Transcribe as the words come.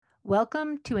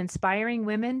Welcome to Inspiring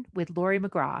Women with Lori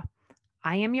McGraw.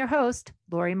 I am your host,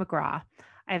 Lori McGraw.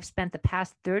 I have spent the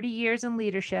past 30 years in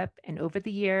leadership, and over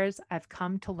the years, I've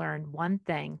come to learn one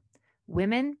thing: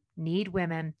 women need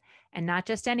women, and not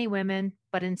just any women,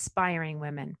 but inspiring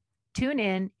women. Tune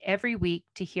in every week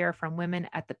to hear from women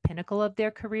at the pinnacle of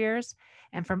their careers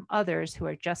and from others who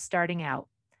are just starting out.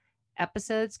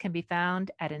 Episodes can be found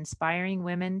at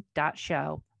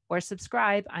inspiringwomen.show or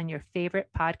subscribe on your favorite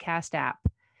podcast app.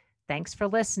 Thanks for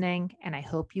listening, and I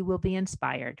hope you will be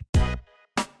inspired.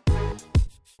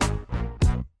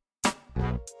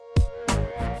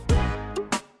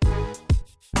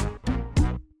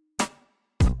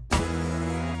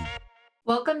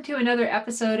 Welcome to another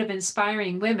episode of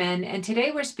Inspiring Women, and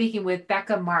today we're speaking with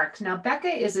Becca Marks. Now, Becca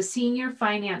is a senior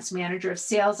finance manager of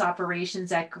sales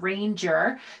operations at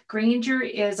Grainger. Grainger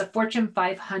is a Fortune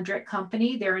 500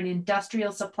 company. They're an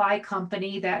industrial supply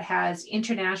company that has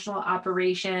international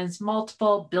operations,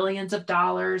 multiple billions of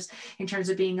dollars in terms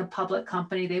of being a public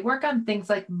company. They work on things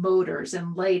like motors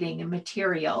and lighting and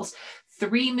materials.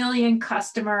 3 million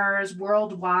customers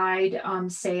worldwide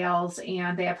sales,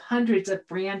 and they have hundreds of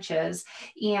branches.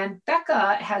 And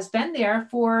Becca has been there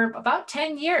for about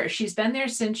 10 years. She's been there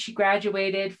since she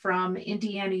graduated from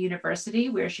Indiana University,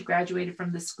 where she graduated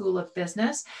from the School of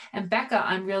Business. And Becca,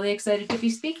 I'm really excited to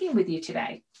be speaking with you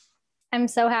today. I'm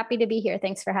so happy to be here.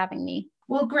 Thanks for having me.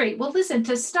 Well, great. Well, listen,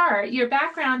 to start, your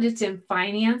background is in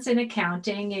finance and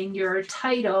accounting, and your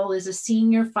title is a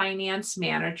senior finance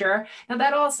manager. Now,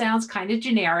 that all sounds kind of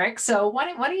generic. So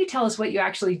why don't you tell us what you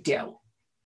actually do?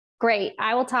 Great.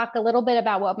 I will talk a little bit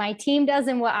about what my team does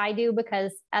and what I do,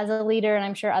 because as a leader, and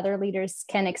I'm sure other leaders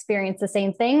can experience the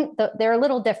same thing, they're a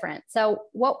little different. So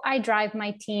what I drive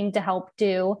my team to help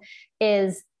do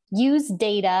is use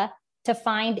data to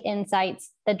find insights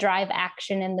that drive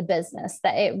action in the business.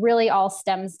 That it really all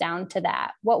stems down to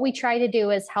that. What we try to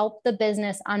do is help the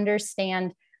business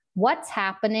understand what's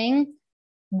happening,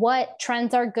 what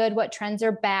trends are good, what trends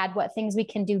are bad, what things we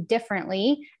can do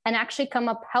differently, and actually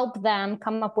help them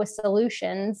come up with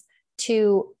solutions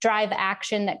to drive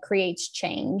action that creates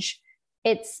change.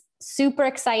 It's super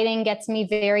exciting, gets me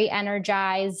very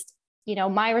energized.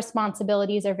 My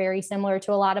responsibilities are very similar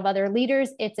to a lot of other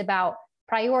leaders. It's about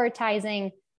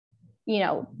prioritizing,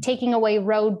 taking away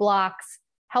roadblocks,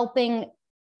 helping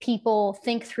people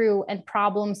think through and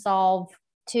problem solve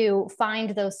to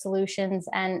find those solutions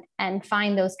and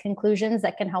find those conclusions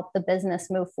that can help the business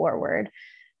move forward.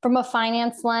 From a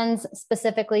finance lens,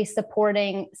 specifically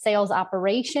supporting sales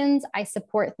operations, I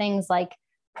support things like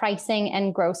pricing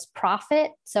and gross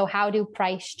profit. So how do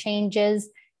price changes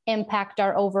impact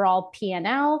our overall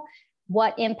P&L?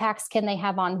 What impacts can they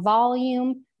have on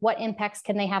volume? What impacts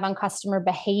can they have on customer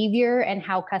behavior and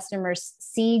how customers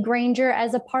see Grainger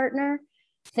as a partner?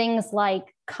 Things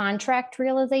like contract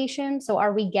realization. So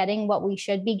are we getting what we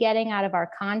should be getting out of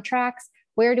our contracts?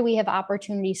 Where do we have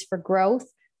opportunities for growth?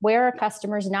 Where are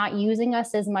customers not using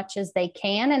us as much as they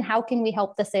can? And how can we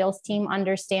help the sales team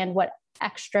understand what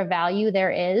extra value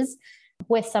there is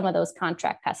with some of those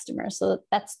contract customers? So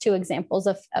that's two examples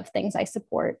of things I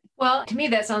support. Well, to me,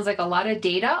 that sounds like a lot of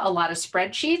data, a lot of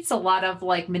spreadsheets, a lot of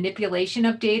manipulation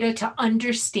of data to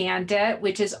understand it,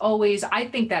 which is always, I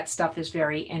think that stuff is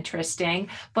very interesting,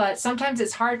 but sometimes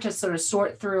it's hard to sort of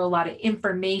sort through a lot of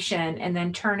information and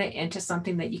then turn it into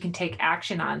something that you can take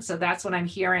action on. So that's what I'm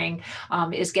hearing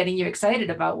is getting you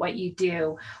excited about what you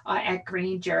do at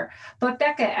Grainger. But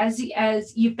Becca, as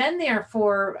you've been there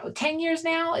for 10 years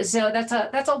now, so that's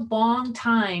a long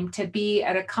time to be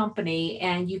at a company,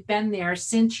 and you've been there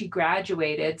since you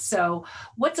graduated. So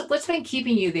what's been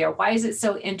keeping you there? Why is it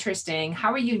so interesting?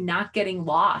 How are you not getting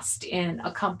lost in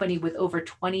a company with over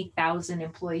 20,000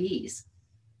 employees?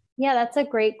 Yeah, that's a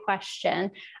great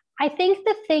question. I think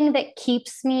the thing that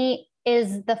keeps me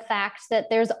is the fact that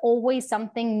there's always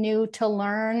something new to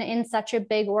learn in such a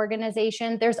big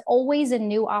organization. There's always a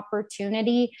new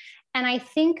opportunity. And I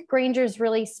think Grainger is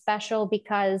really special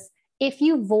because if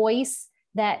you voice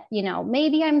that,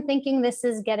 maybe I'm thinking this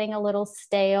is getting a little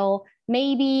stale,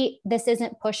 maybe this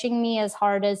isn't pushing me as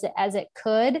hard as it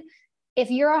could.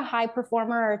 If you're a high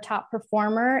performer or a top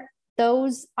performer,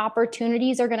 those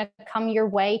opportunities are going to come your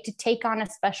way to take on a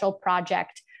special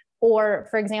project. Or,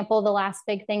 for example, the last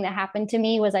big thing that happened to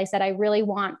me was I said, I really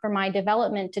want for my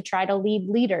development to try to lead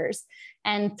leaders.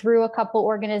 And through a couple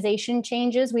organization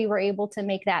changes, we were able to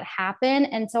make that happen.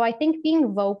 And so I think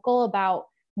being vocal about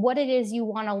what it is you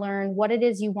want to learn, what it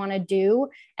is you want to do,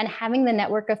 and having the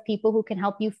network of people who can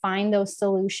help you find those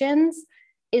solutions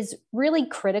is really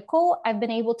critical. I've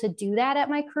been able to do that at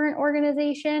my current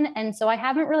organization. And so I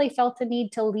haven't really felt the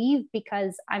need to leave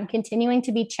because I'm continuing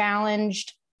to be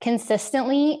challenged.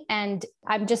 consistently, and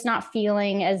I'm just not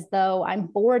feeling as though I'm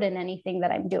bored in anything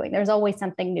that I'm doing. There's always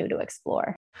something new to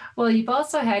explore. Well, you've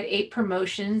also had 8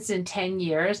 promotions in 10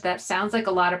 years. That sounds like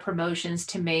a lot of promotions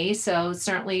to me. So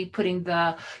certainly putting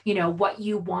the, what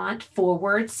you want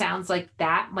forward sounds like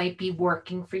that might be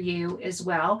working for you as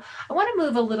well. I want to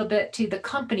move a little bit to the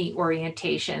company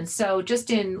orientation. So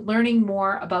just in learning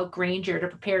more about Grainger to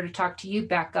prepare to talk to you,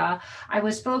 Becca, I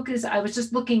was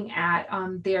just looking at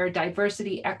their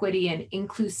diversity, equity, and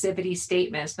inclusivity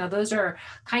statements. Now, those are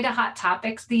kind of hot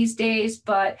topics these days,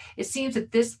 but it seems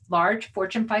that this large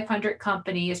Fortune 500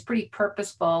 company is pretty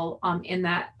purposeful in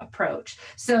that approach.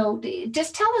 So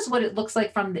just tell us what it looks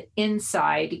like from the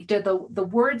inside. The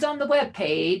words on the web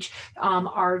page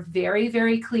are very,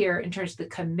 very clear in terms of the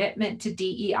commitment to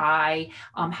DEI,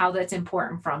 how that's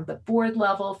important from the board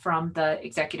level, from the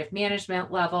executive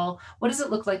management level. What does it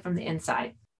look like from the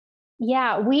inside?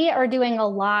 Yeah, we are doing a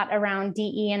lot around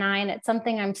DE&I, and it's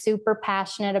something I'm super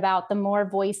passionate about. The more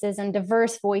voices and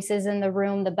diverse voices in the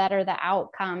room, the better the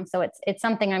outcome. So it's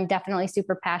something I'm definitely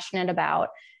super passionate about.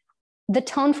 The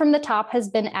tone from the top has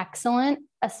been excellent,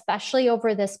 especially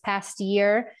over this past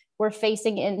year. We're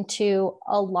facing into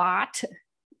a lot,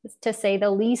 to say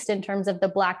the least, in terms of the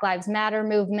Black Lives Matter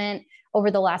movement over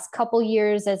the last couple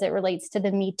years as it relates to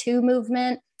the Me Too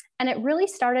movement. And it really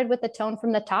started with the tone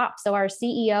from the top. So our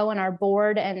CEO and our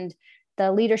board and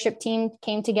the leadership team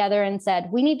came together and said,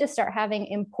 we need to start having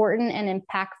important and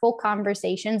impactful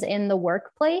conversations in the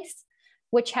workplace,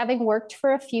 which, having worked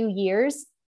for a few years,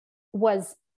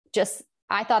 was just,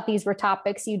 I thought these were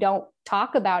topics you don't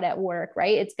talk about at work,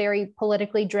 right? It's very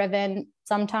politically driven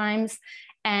sometimes,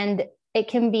 and it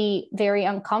can be very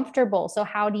uncomfortable. So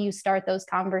how do you start those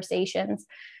conversations?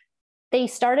 They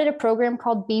started a program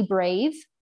called Be Brave,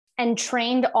 and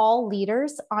trained all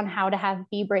leaders on how to have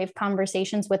Be Brave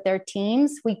conversations with their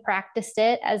teams. We practiced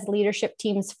it as leadership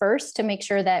teams first to make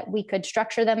sure that we could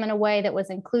structure them in a way that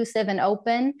was inclusive and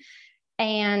open,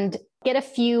 and get a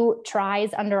few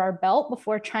tries under our belt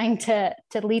before trying to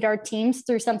lead our teams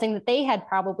through something that they had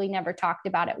probably never talked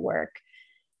about at work.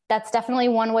 That's definitely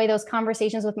one way those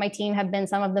conversations with my team have been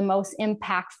some of the most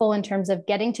impactful in terms of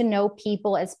getting to know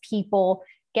people as people,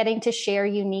 getting to share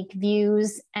unique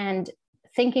views, and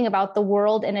thinking about the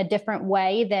world in a different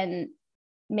way than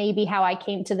maybe how I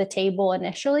came to the table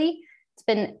initially. It's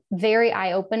been very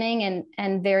eye-opening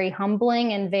and very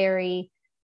humbling and very,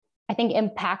 I think,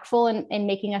 impactful in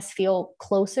making us feel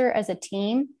closer as a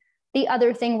team. The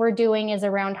other thing we're doing is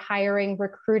around hiring,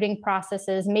 recruiting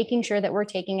processes, making sure that we're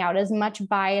taking out as much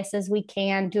bias as we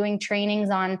can, doing trainings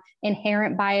on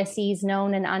inherent biases,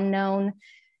 known and unknown,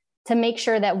 to make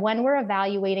sure that when we're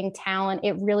evaluating talent,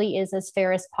 it really is as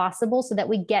fair as possible so that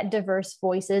we get diverse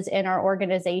voices in our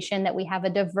organization, that we have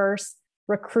a diverse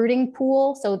recruiting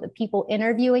pool so the people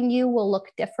interviewing you will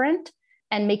look different,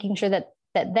 and making sure that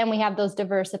then we have those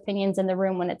diverse opinions in the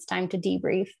room when it's time to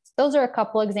debrief. Those are a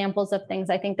couple examples of things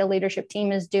I think the leadership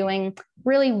team is doing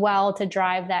really well to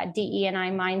drive that DE&I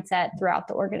mindset throughout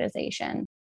the organization.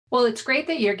 Well, it's great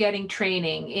that you're getting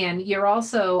training, and you're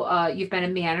also you've been a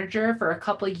manager for a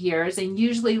couple of years. And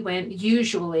usually when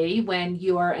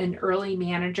you are an early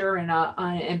manager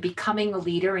and becoming a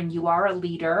leader, and you are a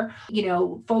leader,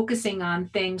 focusing on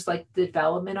things like the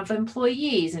development of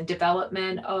employees and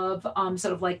development of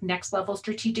sort of like next level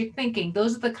strategic thinking.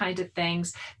 Those are the kinds of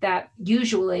things that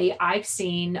usually I've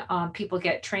seen people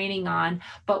get training on.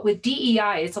 But with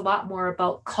DEI, it's a lot more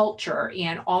about culture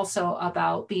and also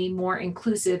about being more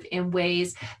inclusive in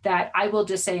ways that, I will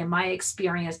just say, in my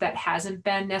experience, that hasn't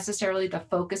been necessarily the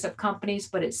focus of companies,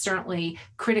 but it's certainly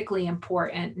critically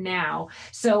important now.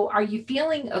 So are you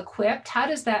feeling equipped? How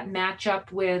does that match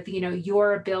up with,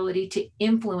 your ability to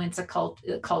influence a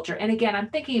culture? And again, I'm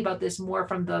thinking about this more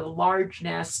from the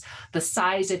largeness, the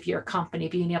size of your company,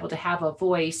 being able to have a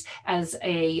voice as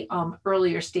a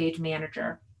earlier stage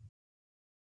manager.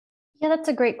 Yeah, that's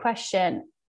a great question.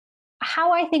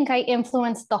 How I think I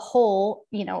influence the whole,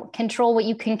 control what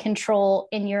you can control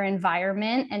in your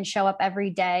environment and show up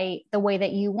every day the way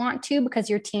that you want to, because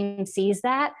your team sees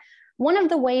that. One of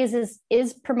the ways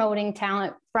is promoting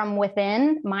talent from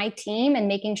within my team and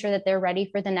making sure that they're ready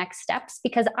for the next steps,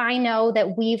 because I know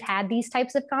that we've had these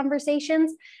types of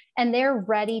conversations and they're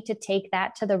ready to take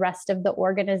that to the rest of the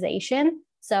organization.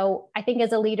 So I think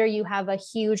as a leader, you have a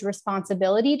huge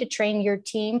responsibility to train your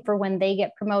team for when they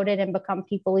get promoted and become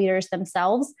people leaders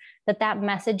themselves, that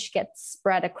message gets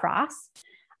spread across.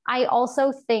 I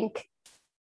also think,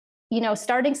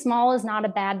 starting small is not a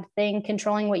bad thing.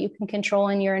 Controlling what you can control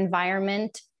in your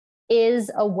environment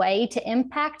is a way to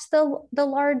impact the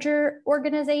larger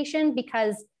organization,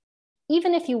 because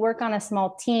even if you work on a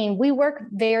small team, we work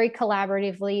very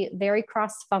collaboratively, very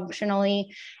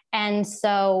cross-functionally. And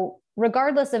so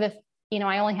regardless of if,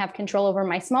 I only have control over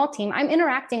my small team, I'm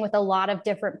interacting with a lot of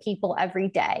different people every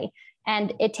day.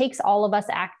 And it takes all of us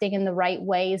acting in the right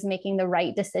ways, making the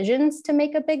right decisions to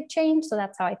make a big change. So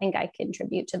that's how I think I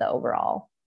contribute to the overall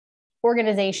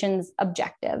organization's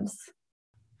objectives.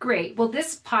 Great. Well,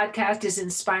 this podcast is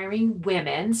inspiring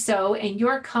women. So in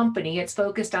your company, it's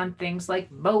focused on things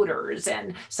like motors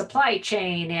and supply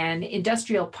chain and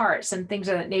industrial parts and things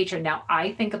of that nature. Now,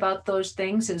 I think about those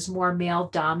things as more male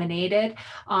dominated.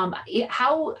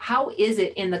 How is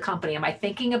it in the company? Am I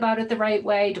thinking about it the right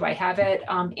way? Do I have it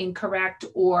incorrect?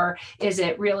 Or is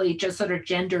it really just sort of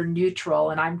gender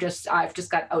neutral? And I've just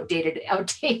got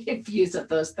outdated views of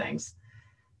those things.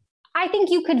 I think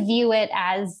you could view it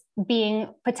as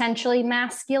being potentially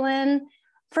masculine.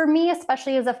 For me,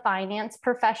 especially as a finance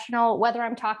professional, whether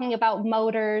I'm talking about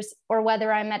motors or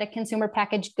whether I'm at a consumer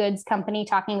packaged goods company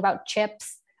talking about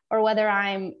chips, or whether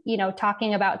I'm,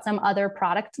 talking about some other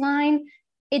product line,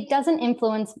 it doesn't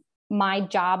influence my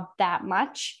job that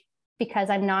much because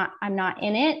I'm not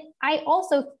in it. I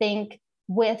also think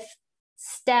with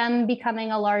STEM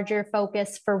becoming a larger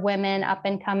focus for women up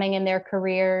and coming in their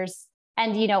careers,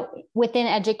 and, within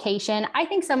education, I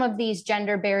think some of these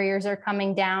gender barriers are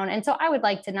coming down. And so I would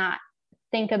like to not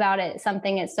think about it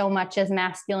something as so much as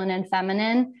masculine and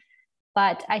feminine.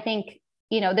 But I think,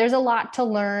 there's a lot to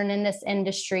learn in this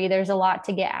industry. There's a lot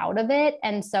to get out of it.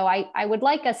 And so I would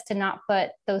like us to not put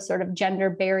those sort of gender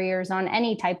barriers on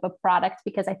any type of product,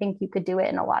 because I think you could do it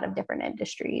in a lot of different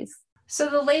industries. So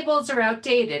the labels are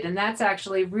outdated, and that's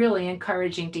actually really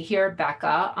encouraging to hear,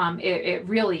 Becca. It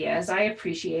really is. I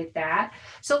appreciate that.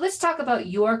 So let's talk about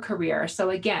your career. So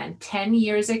again, 10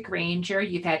 years at Grainger,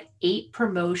 you've had 8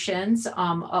 promotions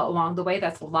along the way.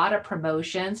 That's a lot of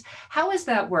promotions. How has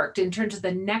that worked in terms of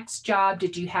the next job?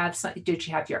 Did you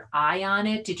have your eye on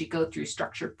it? Did you go through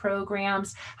structured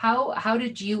programs? How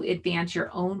did you advance your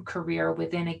own career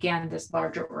within, again, this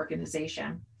larger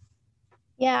organization?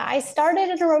 Yeah, I started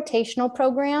in a rotational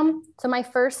program. So my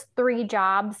first 3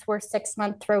 jobs were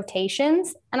 6-month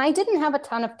rotations, and I didn't have a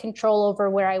ton of control over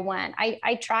where I went.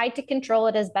 I tried to control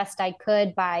it as best I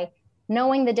could by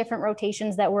knowing the different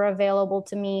rotations that were available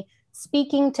to me,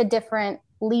 speaking to different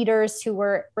leaders who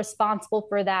were responsible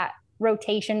for that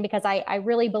rotation, because I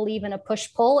really believe in a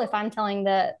push-pull. If I'm telling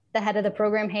the head of the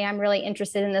program, hey, I'm really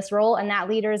interested in this role, and that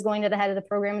leader is going to the head of the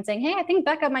program and saying, hey, I think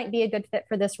Becca might be a good fit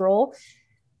for this role,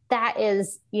 that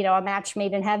is, a match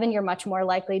made in heaven. You're much more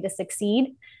likely to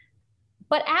succeed.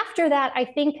 But after that, I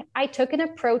think I took an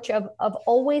approach of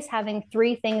always having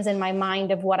 3 things in my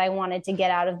mind of what I wanted to get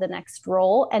out of the next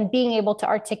role and being able to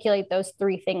articulate those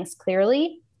 3 things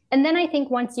clearly. And then I think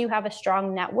once you have a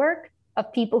strong network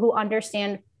of people who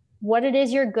understand what it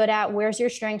is you're good at, where's your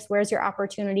strengths, where's your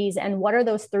opportunities, and what are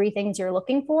those 3 things you're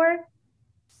looking for,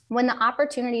 when the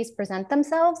opportunities present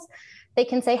themselves, they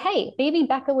can say, hey, maybe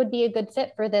Becca would be a good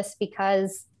fit for this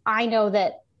because I know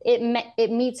that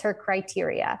it meets her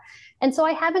criteria. And so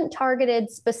I haven't targeted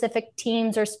specific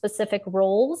teams or specific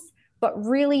roles, but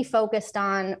really focused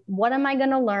on what am I going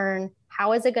to learn?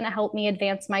 How is it going to help me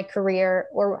advance my career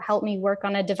or help me work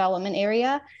on a development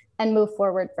area and move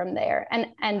forward from there?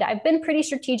 And I've been pretty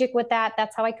strategic with that.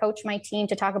 That's how I coach my team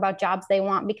to talk about jobs they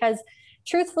want, because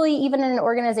truthfully, even in an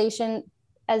organization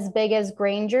as big as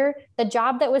Grainger, the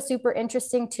job that was super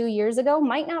interesting 2 years ago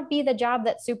might not be the job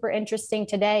that's super interesting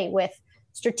today with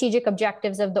strategic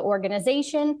objectives of the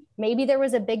organization. Maybe there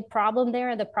was a big problem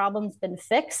there. The problem's been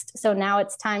fixed. So now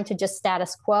it's time to just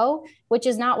status quo, which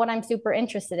is not what I'm super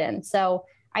interested in. So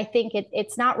I think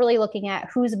it's not really looking at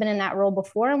who's been in that role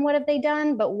before and what have they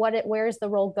done, but where's the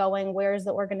role going? Where's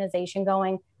the organization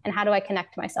going? And how do I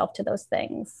connect myself to those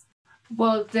things?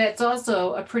 Well, that's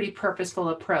also a pretty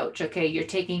purposeful approach. Okay, you're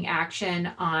taking action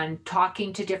on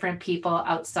talking to different people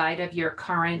outside of your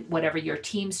current, whatever your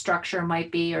team structure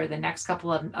might be, or the next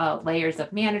couple of layers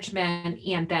of management,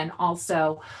 and then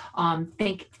also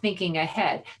thinking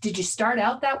ahead. Did you start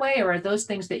out that way, or are those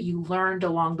things that you learned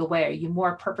along the way? Are you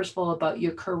more purposeful about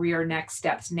your career next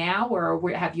steps now, or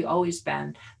have you always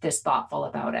been this thoughtful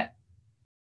about it?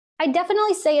 I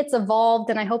definitely say it's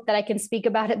evolved, and I hope that I can speak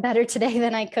about it better today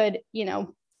than I could,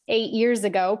 8 years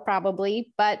ago,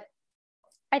 probably. But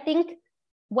I think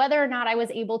whether or not I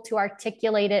was able to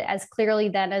articulate it as clearly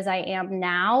then as I am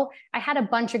now, I had a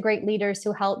bunch of great leaders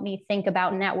who helped me think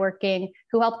about networking,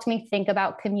 who helped me think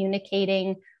about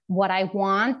communicating what I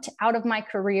want out of my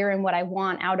career and what I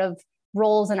want out of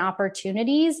roles and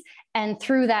opportunities. And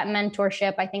through that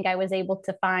mentorship, I think I was able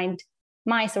to find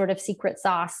my sort of secret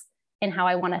sauce in how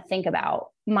I want to think about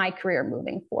my career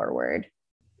moving forward.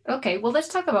 Okay, well, let's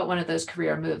talk about one of those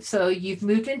career moves. So you've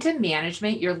moved into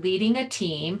management, you're leading a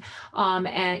team,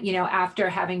 and after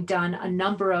having done a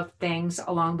number of things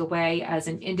along the way as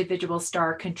an individual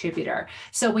star contributor.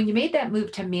 So when you made that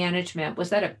move to management, was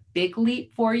that a big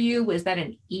leap for you? Was that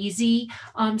an easy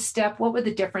step? What were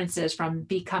the differences from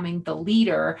becoming the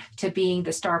leader to being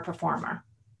the star performer?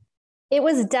 It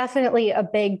was definitely a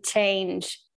big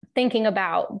change thinking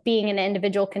about being an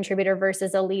individual contributor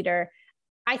versus a leader.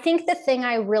 I think the thing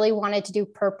I really wanted to do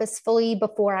purposefully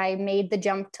before I made the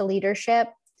jump to leadership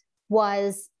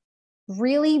was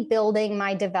really building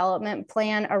my development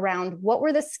plan around what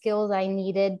were the skills I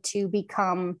needed to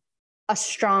become a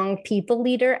strong people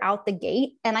leader out the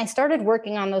gate. And I started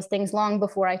working on those things long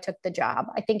before I took the job.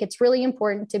 I think it's really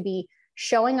important to be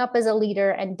showing up as a leader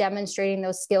and demonstrating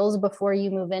those skills before you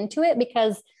move into it,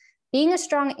 because being a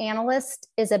strong analyst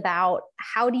is about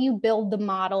how do you build the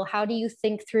model? How do you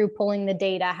think through pulling the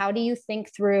data? How do you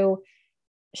think through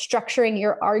structuring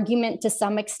your argument to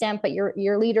some extent, but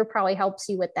your leader probably helps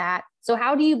you with that. So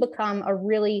how do you become a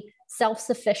really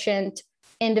self-sufficient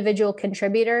individual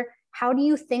contributor? How do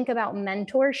you think about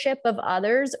mentorship of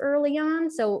others early on?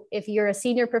 So if you're a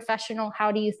senior professional,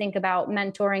 how do you think about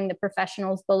mentoring the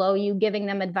professionals below you, giving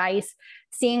them advice,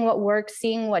 seeing what works,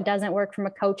 seeing what doesn't work from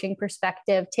a coaching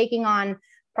perspective, taking on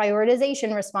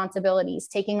prioritization responsibilities,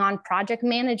 taking on project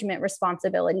management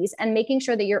responsibilities, and making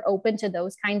sure that you're open to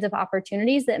those kinds of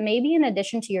opportunities that may be in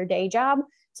addition to your day job,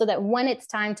 so that when it's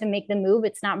time to make the move,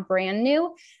 it's not brand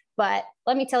new. But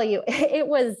let me tell you, it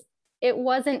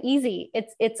wasn't easy.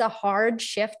 It's a hard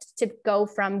shift to go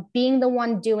from being the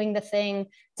one doing the thing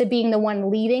to being the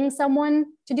one leading someone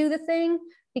to do the thing,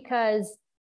 because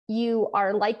you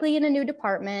are likely in a new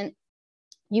department.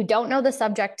 You don't know the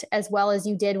subject as well as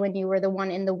you did when you were the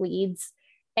one in the weeds.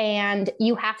 And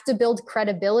you have to build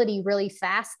credibility really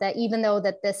fast, that even though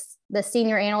that the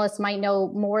senior analyst might know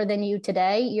more than you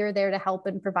today, you're there to help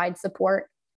and provide support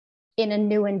in a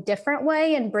new and different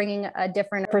way and bringing a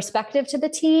different perspective to the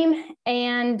team.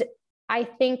 And I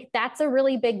think that's a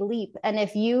really big leap. And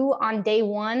if you, on day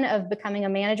one of becoming a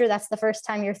manager, that's the first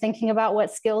time you're thinking about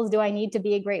what skills do I need to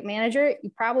be a great manager,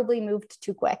 you probably moved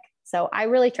too quick. So I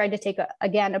really tried to take,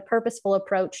 a purposeful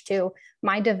approach to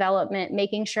my development,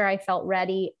 making sure I felt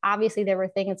ready. Obviously, there were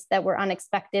things that were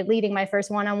unexpected. Leading my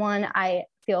first one-on-one, I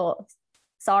feel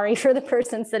sorry for the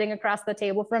person sitting across the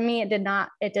table from me. It did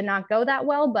not go that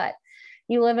well, but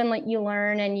you live and you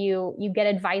learn, and you get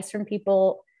advice from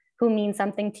people who mean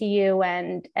something to you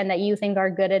and that you think are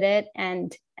good at it,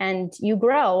 and you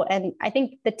grow. And I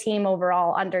think the team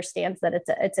overall understands that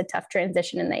it's a tough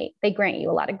transition, and they grant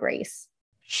you a lot of grace.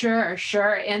 Sure,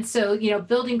 sure. And so,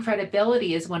 building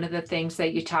credibility is one of the things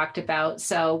that you talked about.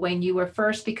 So when you were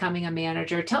first becoming a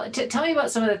manager, tell me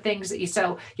about some of the things that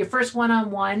so your first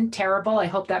one-on-one, terrible. I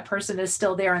hope that person is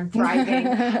still there and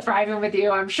thriving with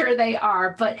you. I'm sure they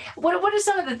are. But what are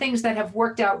some of the things that have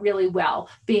worked out really well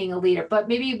being a leader? But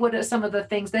maybe what are some of the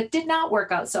things that did not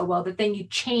work out so well that then you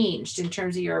changed in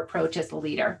terms of your approach as a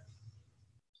leader?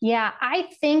 Yeah, I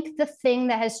think the thing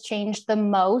that has changed the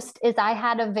most is I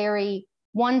had a very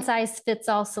one size fits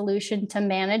all solution to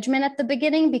management at the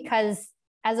beginning, because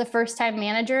as a first time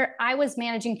manager, I was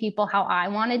managing people how I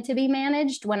wanted to be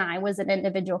managed when I was an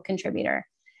individual contributor.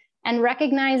 And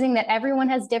recognizing that everyone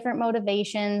has different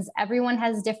motivations, everyone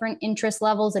has different interest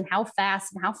levels and how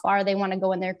fast and how far they want to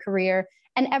go in their career.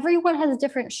 And everyone has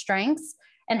different strengths.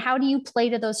 And how do you play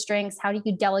to those strengths? How do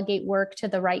you delegate work to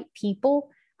the right people?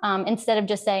 Instead of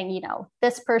just saying,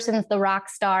 this person's the rock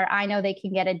star, I know they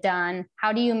can get it done.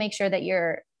 How do you make sure that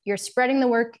you're spreading the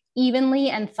work evenly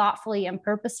and thoughtfully and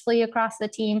purposefully across the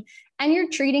team, and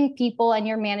you're treating people and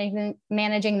you're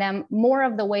managing them more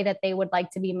of the way that they would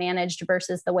like to be managed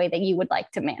versus the way that you would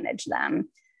like to manage them?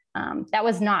 That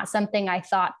was not something I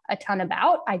thought a ton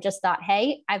about. I just thought,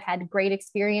 hey, I've had great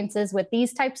experiences with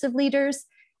these types of leaders.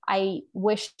 I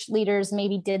wish leaders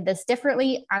maybe did this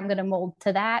differently. I'm going to mold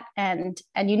to that. And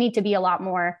you need to be a lot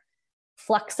more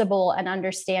flexible and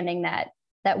understanding that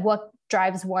what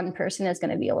drives one person is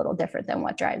going to be a little different than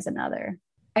what drives another.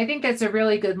 I think that's a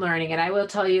really good learning. And I will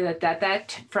tell you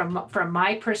that from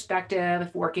my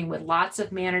perspective, working with lots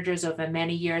of managers over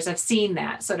many years, I've seen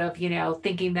that sort of,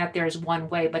 thinking that there's one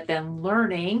way, but then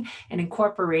learning and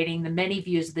incorporating the many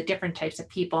views of the different types of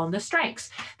people and the strengths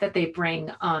that they bring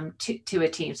to a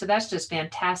team. So that's just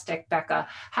fantastic, Becca.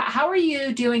 How are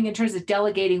you doing in terms of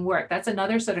delegating work? That's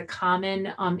another sort of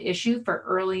common issue for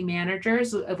early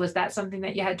managers. Was that something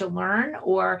that you had to learn,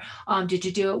 or did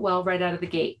you do it well right out of the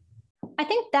gate? I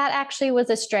think that actually was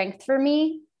a strength for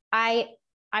me. I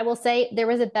I will say there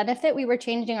was a benefit. We were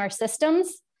changing our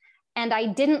systems, and I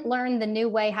didn't learn the new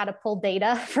way how to pull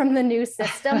data from the new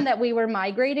system that we were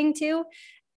migrating to,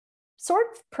 sort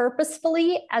of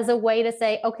purposefully, as a way to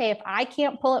say, okay, if I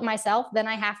can't pull it myself, then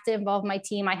I have to involve my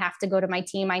team. I have to go to my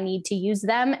team. I need to use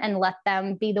them and let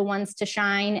them be the ones to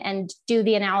shine and do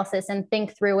the analysis and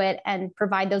think through it and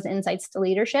provide those insights to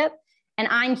leadership. And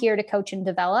I'm here to coach and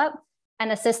develop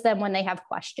and assist them when they have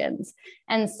questions.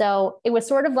 And so it was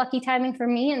sort of lucky timing for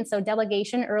me. And so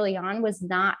delegation early on was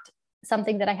not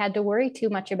something that I had to worry too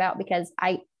much about, because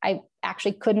I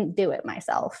actually couldn't do it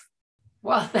myself.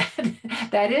 Well,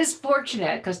 that is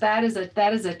fortunate, because that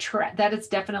is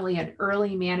definitely an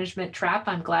early management trap.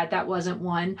 I'm glad that wasn't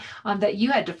one that you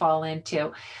had to fall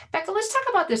into. Becca, let's talk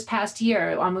about this past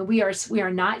year. We are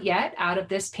not yet out of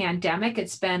this pandemic.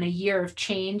 It's been a year of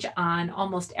change on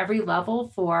almost every level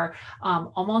for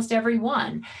almost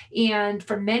everyone, and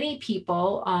for many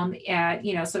people, at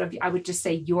sort of, I would just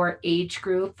say your age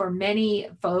group. For many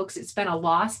folks, it's been a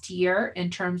lost year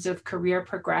in terms of career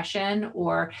progression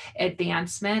or advancement.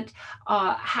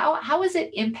 How has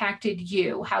it impacted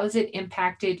you? How has it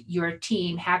impacted your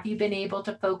team? Have you been able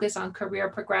to focus on career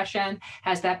progression?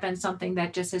 Has that been something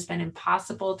that just has been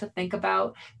impossible to think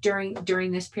about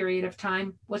during this period of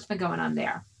time? What's been going on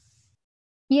there?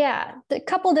 Yeah, a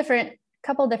couple different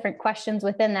questions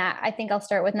within that. I think I'll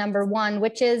start with number one,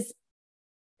 which is,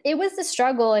 it was a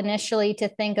struggle initially to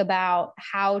think about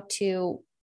how to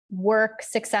work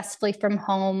successfully from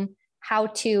home, how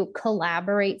to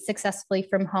collaborate successfully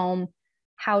from home,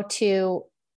 how to,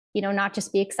 not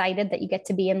just be excited that you get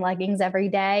to be in leggings every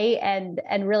day, and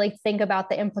really think about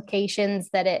the implications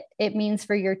that it means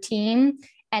for your team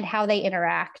and how they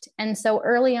interact. And so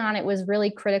early on, it was really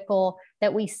critical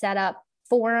that we set up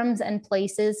forums and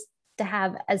places to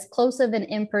have as close of an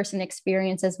in-person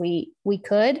experience as we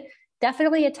could.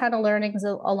 Definitely a ton of learnings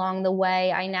along the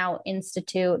way. I now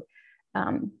institute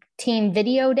team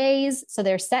video days. So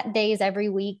there's set days every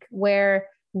week where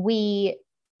we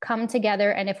come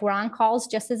together, and if we're on calls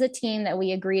just as a team, that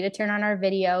we agree to turn on our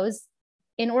videos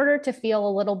in order to feel a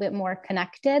little bit more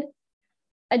connected.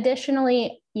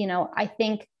 Additionally, I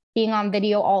think being on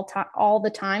video all the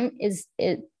time is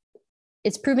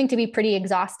proving to be pretty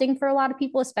exhausting for a lot of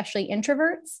people, especially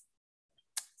introverts.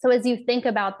 So as you think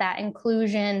about that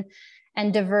inclusion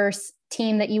and diverse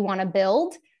team that you want to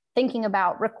build, thinking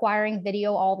about requiring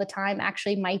video all the time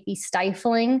actually might be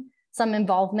stifling some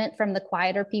involvement from the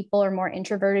quieter people or more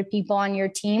introverted people on your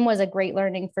team was a great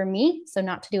learning for me. So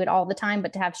not to do it all the time,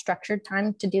 but to have structured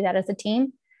time to do that as a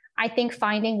team. I think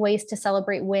finding ways to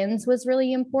celebrate wins was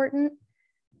really important,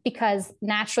 because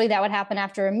naturally that would happen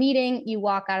after a meeting. You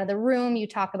walk out of the room, you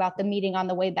talk about the meeting on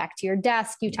the way back to your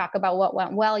desk, you talk about what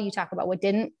went well, you talk about what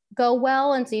didn't go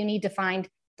well. And so you need to find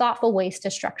thoughtful ways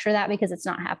to structure that, because it's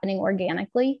not happening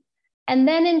organically. And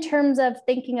then in terms of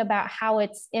thinking about how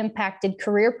it's impacted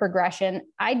career progression,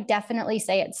 I definitely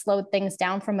say it slowed things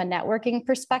down from a networking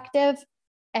perspective.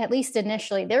 At least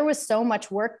initially, there was so much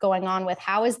work going on with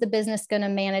how is the business going to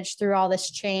manage through all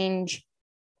this change?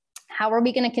 How are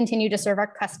we going to continue to serve our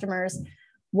customers?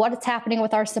 What's happening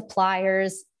with our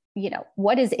suppliers?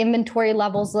 What does inventory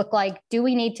levels look like? Do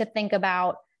we need to think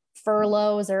about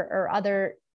furloughs or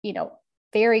other,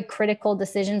 very critical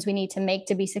decisions we need to make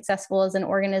to be successful as an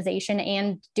organization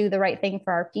and do the right thing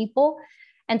for our people?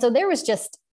 And so there was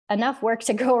just enough work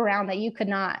to go around that you could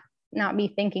not be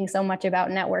thinking so much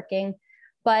about networking.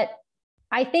 But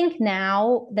I think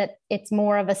now that it's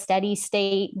more of a steady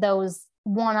state, those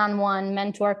one-on-one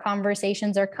mentor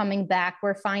conversations are coming back.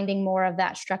 We're finding more of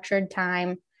that structured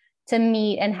time to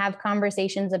meet and have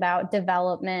conversations about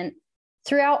development.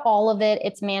 Throughout all of it,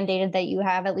 it's mandated that you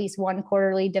have at least one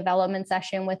quarterly development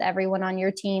session with everyone on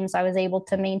your team. So I was able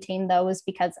to maintain those,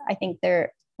 because I think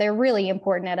they're really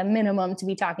important at a minimum to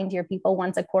be talking to your people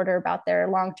once a quarter about their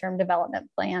long-term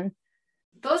development plan.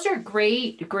 Those are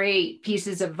great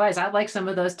pieces of advice. I like some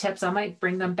of those tips. I might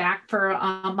bring them back for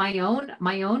my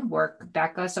own work,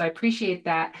 Becca. So I appreciate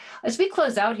that. As we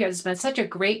close out here, it's been such a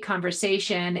great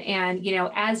conversation. And,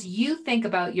 as you think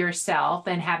about yourself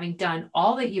and having done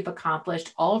all that you've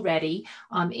accomplished already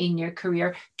in your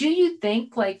career, do you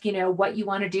think what you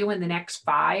want to do in the next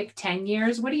 5-10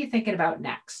 years? What are you thinking about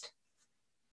next?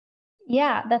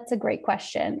 Yeah, that's a great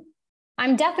question.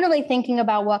 I'm definitely thinking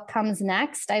about what comes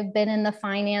next. I've been in the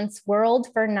finance world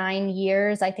for 9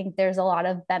 years. I think there's a lot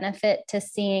of benefit to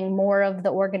seeing more of the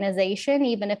organization,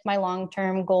 even if my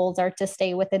long-term goals are to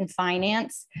stay within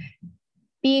finance.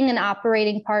 Being an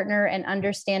operating partner and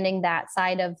understanding that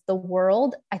side of the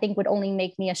world, I think would only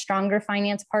make me a stronger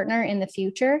finance partner in the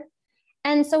future.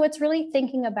 And so it's really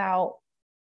thinking about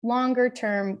longer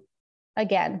term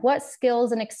again, what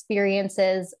skills and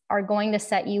experiences are going to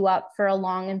set you up for a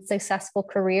long and successful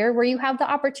career where you have the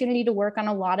opportunity to work on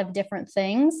a lot of different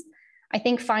things. I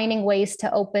think finding ways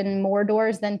to open more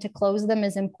doors than to close them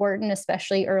is important,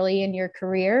 especially early in your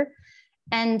career.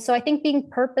 And so I think being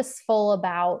purposeful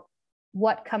about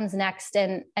what comes next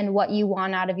and what you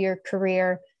want out of your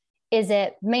career. Is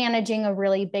it managing a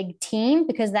really big team?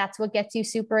 Because that's what gets you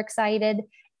super excited.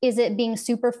 Is it being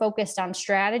super focused on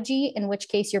strategy, in which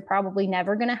case you're probably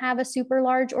never going to have a super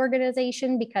large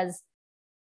organization because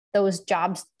those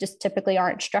jobs just typically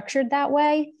aren't structured that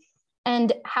way?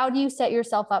 And how do you set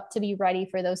yourself up to be ready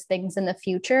for those things in the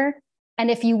future?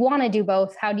 And if you want to do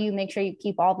both, how do you make sure you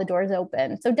keep all the doors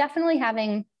open? So definitely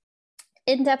having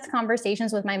in-depth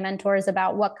conversations with my mentors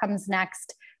about what comes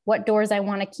next, what doors I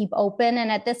want to keep open,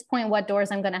 and at this point, what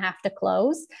doors I'm going to have to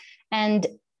close. And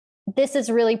this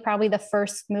is really probably the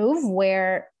first move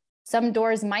where some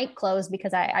doors might close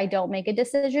because I don't make a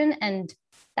decision, and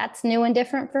that's new and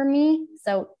different for me.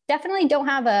 So definitely don't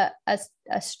have a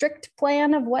strict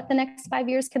plan of what the next 5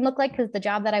 years can look like, because the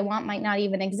job that I want might not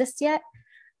even exist yet.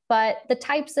 But the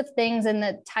types of things and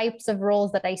the types of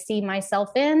roles that I see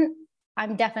myself in,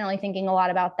 I'm definitely thinking a lot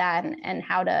about that and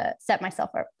how to set myself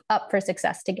up for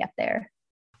success to get there.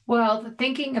 Well,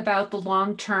 thinking about the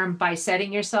long term by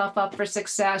setting yourself up for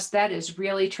success, that is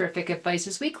really terrific advice.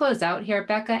 As we close out here,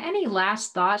 Becca, any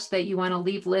last thoughts that you want to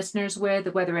leave listeners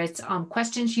with, whether it's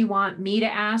questions you want me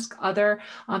to ask other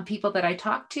people that I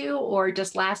talk to, or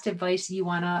just last advice you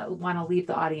want to leave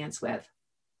the audience with?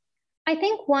 I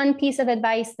think one piece of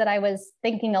advice that I was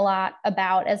thinking a lot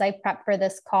about as I prepped for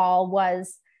this call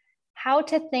was how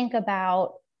to think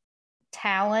about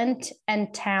talent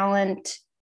and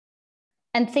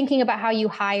thinking about how you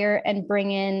hire and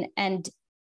bring in and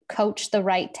coach the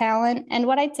right talent. And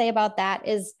what I'd say about that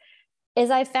is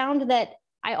I found that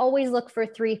I always look for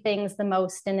three things the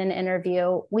most in an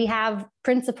interview. We have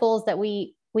principles that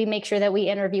we make sure that we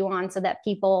interview on so that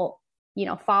people,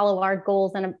 follow our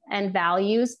goals and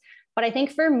values. But I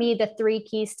think for me, the three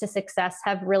keys to success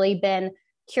have really been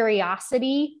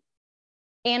curiosity,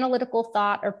 analytical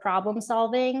thought or problem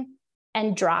solving,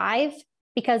 and drive.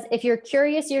 Because if you're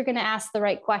curious, you're going to ask the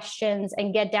right questions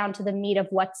and get down to the meat of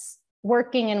what's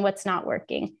working and what's not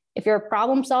working. If you're a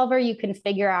problem solver, you can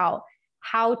figure out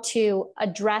how to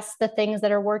address the things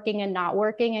that are working and not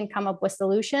working and come up with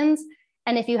solutions.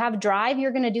 And if you have drive,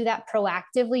 you're going to do that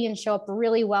proactively and show up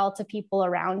really well to people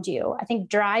around you. I think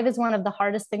drive is one of the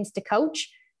hardest things to coach.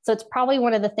 So it's probably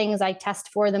one of the things I test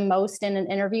for the most in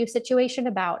an interview situation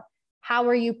about how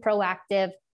are you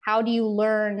proactive? How do you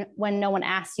learn when no one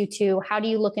asks you to? How do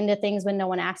you look into things when no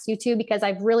one asks you to? Because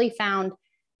I've really found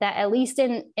that at least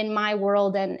in my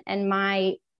world and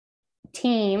my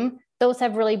team, those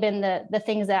have really been the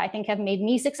things that I think have made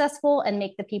me successful and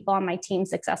make the people on my team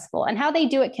successful. And how they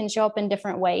do it can show up in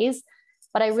different ways.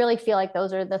 But I really feel like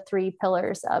those are the three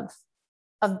pillars of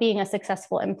being a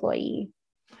successful employee.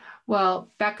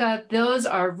 Well, Becca, those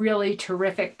are really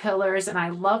terrific pillars, and I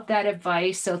love that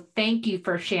advice. So thank you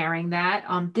for sharing that.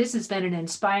 This has been an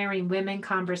Inspiring Women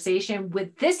conversation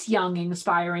with this young,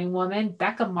 inspiring woman,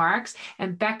 Becca Marks.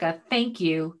 And Becca, thank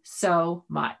you so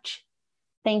much.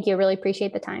 Thank you. Really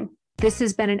appreciate the time. This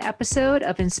has been an episode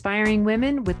of Inspiring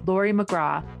Women with Lori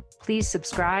McGraw. Please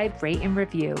subscribe, rate, and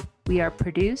review. We are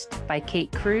produced by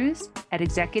Kate Cruz at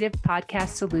Executive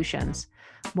Podcast Solutions.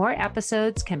 More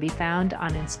episodes can be found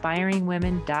on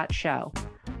inspiringwomen.show.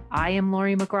 I am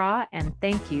Lori McGraw, and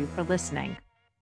thank you for listening.